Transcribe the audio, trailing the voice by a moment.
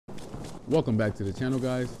Welcome back to the channel,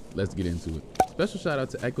 guys. Let's get into it. Special shout out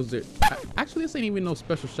to Echoes there. Actually, this ain't even no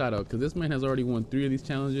special shout out because this man has already won 3 of these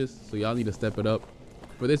challenges, so y'all need to step it up.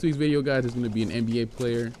 For this week's video, guys, there's going to be an NBA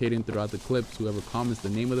player hidden throughout the clips. Whoever comments the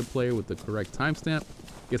name of the player with the correct timestamp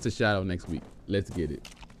gets a shout out next week. Let's get it.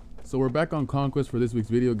 So we're back on Conquest for this week's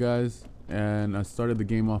video, guys, and I started the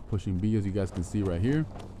game off pushing B, as you guys can see right here.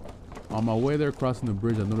 On my way there, crossing the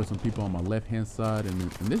bridge, I noticed some people on my left-hand side, and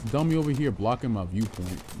this dummy over here blocking my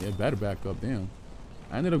viewpoint. Yeah, better back up, damn.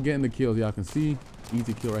 I ended up getting the kills, y'all can see.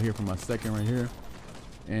 Easy kill right here for my second right here.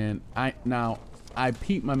 And I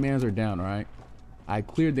peeped my mans are down, all right? I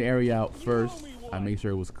cleared the area out first. I made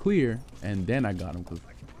sure it was clear, and then I got him. Cause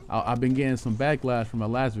I've been getting some backlash from my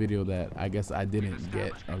last video that I guess I didn't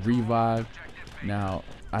get a revive. Now,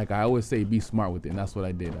 like I always say, be smart with it, and that's what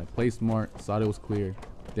I did. I played smart, saw it was clear.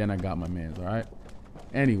 Then I got my mans, all right?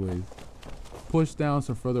 Anyways, pushed down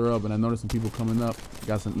some further up, and I noticed some people coming up.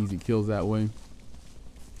 Got some easy kills that way.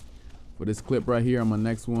 For this clip right here on my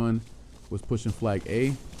next one, was pushing flag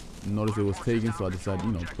A. Noticed it was taken, so I decided,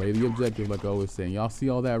 you know, play the objective like I always say. Y'all see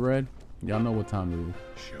all that red? Y'all know what time it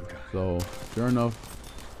is. So, sure enough,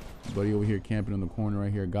 buddy over here camping in the corner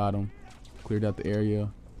right here, got him. Cleared out the area,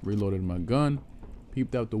 reloaded my gun,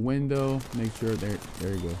 peeped out the window, make sure, there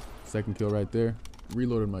you go. Second kill right there.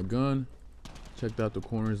 Reloaded my gun, checked out the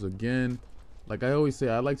corners again. Like I always say,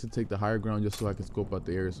 I like to take the higher ground just so I can scope out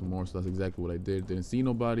the area some more. So that's exactly what I did. Didn't see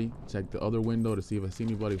nobody. Checked the other window to see if I see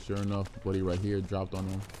anybody. Sure enough, buddy right here dropped on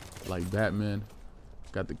him like Batman.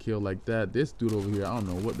 Got the kill like that. This dude over here, I don't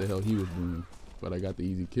know what the hell he was doing, but I got the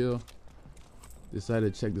easy kill.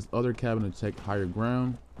 Decided to check this other cabin to check higher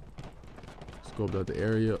ground. Scoped out the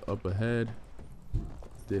area up ahead.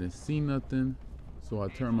 Didn't see nothing. So I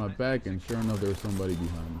turned my back, and sure enough, there was somebody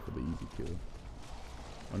behind me for the easy kill.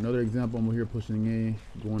 Another example, I'm over here pushing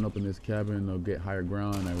A, going up in this cabin to get higher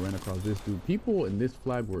ground, and I ran across this dude. People in this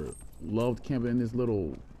flag loved camping in this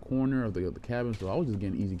little corner of the cabin, so I was just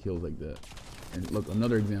getting easy kills like that. And look,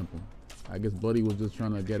 another example. I guess buddy was just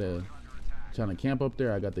trying to camp up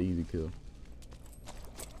there. I got the easy kill.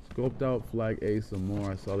 Scoped out flag A some more.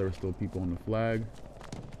 I saw there were still people on the flag.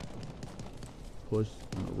 Push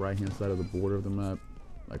on the right hand side of the border of the map,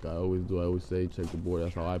 like I always do. I always say check the board.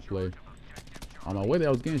 That's how I play. On my way there,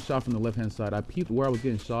 I was getting shot from the left hand side. I peeped where I was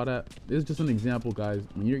getting shot at. This is just an example, guys.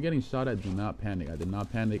 When you're getting shot at, do not panic. I did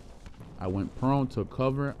not panic. I went prone, took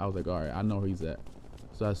cover. I was like, all right, I know where he's at.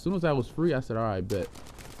 So as soon as I was free, I said, all right, bet.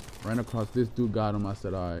 Ran across this dude, got him. I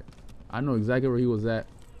said, all right, I know exactly where he was at.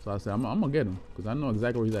 So I said, I'm gonna get him because I know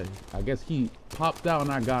exactly where he's at. I guess he popped out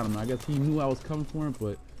and I got him. I guess he knew I was coming for him,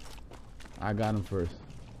 but I got him first.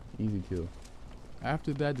 Easy kill.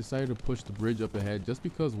 After that, decided to push the bridge up ahead just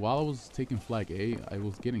because while I was taking flag A, I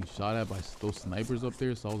was getting shot at by those snipers up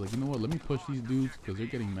there. So I was like, you know what, let me push these dudes because they're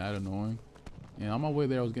getting mad annoying. And on my way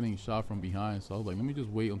there, I was getting shot from behind. So I was like, let me just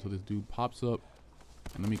wait until this dude pops up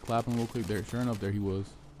and let me clap him real quick. There, sure enough, there he was.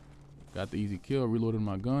 Got the easy kill, reloaded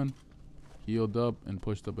my gun, healed up, and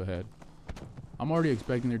pushed up ahead. I'm already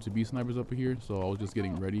expecting there to be snipers up here, so I was just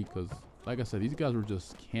getting ready because, like I said, these guys were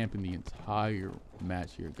just camping the entire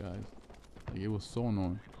match here, guys. Like, it was so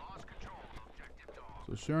annoying.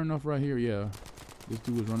 So sure enough right here, yeah, this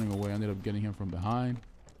dude was running away. I ended up getting him from behind,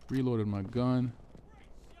 reloaded my gun,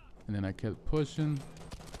 and then I kept pushing.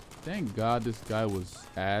 Thank God this guy was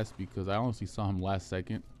ass because I honestly saw him last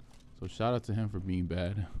second. So shout out to him for being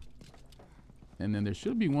bad. And then there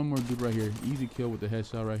should be one more dude right here. Easy kill with the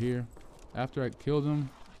headshot right here. After I killed him,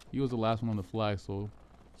 he was the last one on the flag, so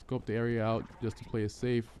scoped the area out just to play it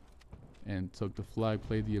safe and took the flag,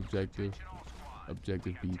 played the objective.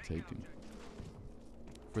 Objective B taken.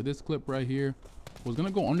 For this clip right here, I was gonna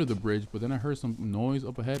go under the bridge, but then I heard some noise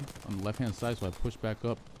up ahead on the left hand side, so I pushed back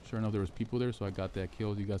up. Sure enough, there was people there, so I got that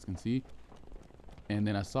kill, as you guys can see. And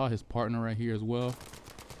then I saw his partner right here as well.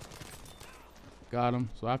 Got him.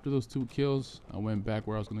 So after those 2 kills, I went back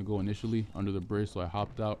where I was gonna go initially, under the bridge, so I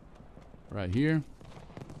hopped out right here.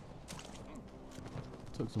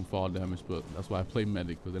 Took some fall damage, but that's why I play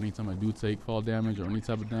medic, because anytime I do take fall damage or any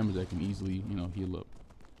type of damage, I can easily, you know, heal up.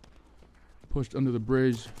 Pushed under the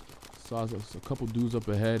bridge, saw a couple dudes up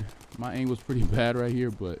ahead. My aim was pretty bad right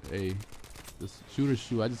here, but hey, just shoot or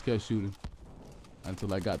shoot. I just kept shooting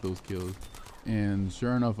until I got those kills, and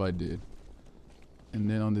sure enough, I did. And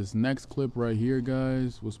then on this next clip right here,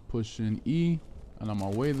 guys, was pushing E, and on my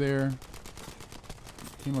way there,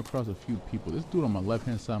 came across a few people. This dude on my left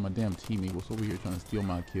hand side, my damn teammate, was over here trying to steal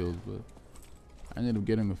my kills, but I ended up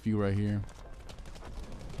getting a few right here.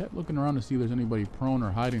 Kept looking around to see if there's anybody prone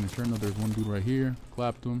or hiding, and sure enough, there's one dude right here.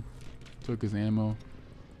 Clapped him, took his ammo,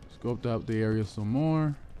 scoped out the area some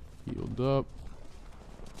more, healed up.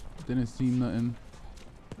 Didn't see nothing.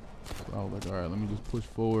 So I was like, all right, let me just push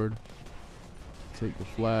forward. Take the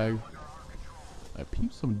flag. I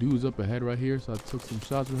peeped some dudes up ahead right here, so I took some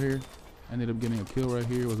shots right here. Ended up getting a kill right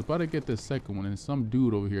here. Was about to get this second one, and some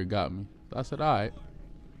dude over here got me. So I said, all right,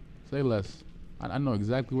 say less. I know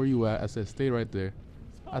exactly where you at. I said, stay right there.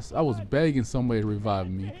 I was begging somebody to revive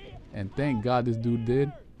me, and thank God this dude did,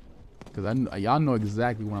 because y'all know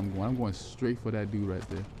exactly where I'm going. I'm going straight for that dude right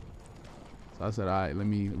there. So I said, all right, let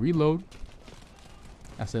me reload.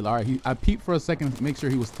 I said, all right, I peeped for a second to make sure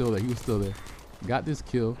he was still there. He was still there. Got this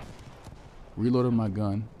kill. Reloaded my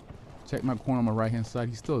gun. Checked my corner on my right hand side.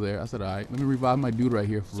 He's still there. I said, all right, let me revive my dude right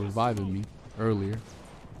here for reviving me earlier.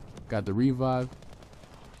 Got the revive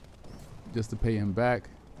just to pay him back.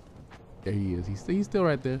 There he is. He's still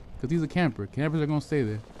right there because he's a camper. Campers are going to stay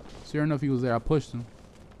there. Sure enough, he was there. I pushed him.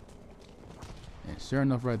 And sure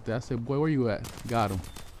enough, right there, I said, boy, where you at? Got him.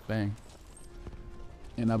 Bang.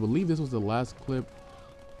 And I believe this was the last clip.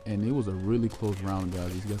 And it was a really close round, guys.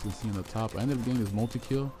 As you guys can see on the top, I ended up getting this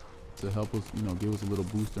multi-kill to help us, you know, give us a little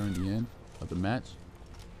boost during the end of the match.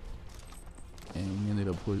 And we ended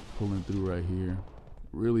up pulling through right here.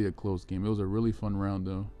 Really a close game. It was a really fun round,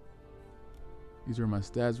 though. These are my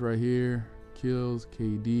stats right here. Kills,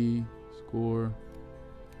 KD, score.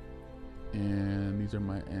 And these are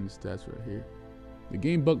my end stats right here. The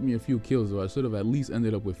game bucked me a few kills, though. I should have at least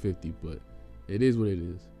ended up with 50, but it is what it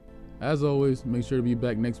is. As always, make sure to be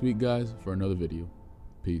back next week, guys, for another video.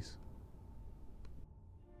 Peace.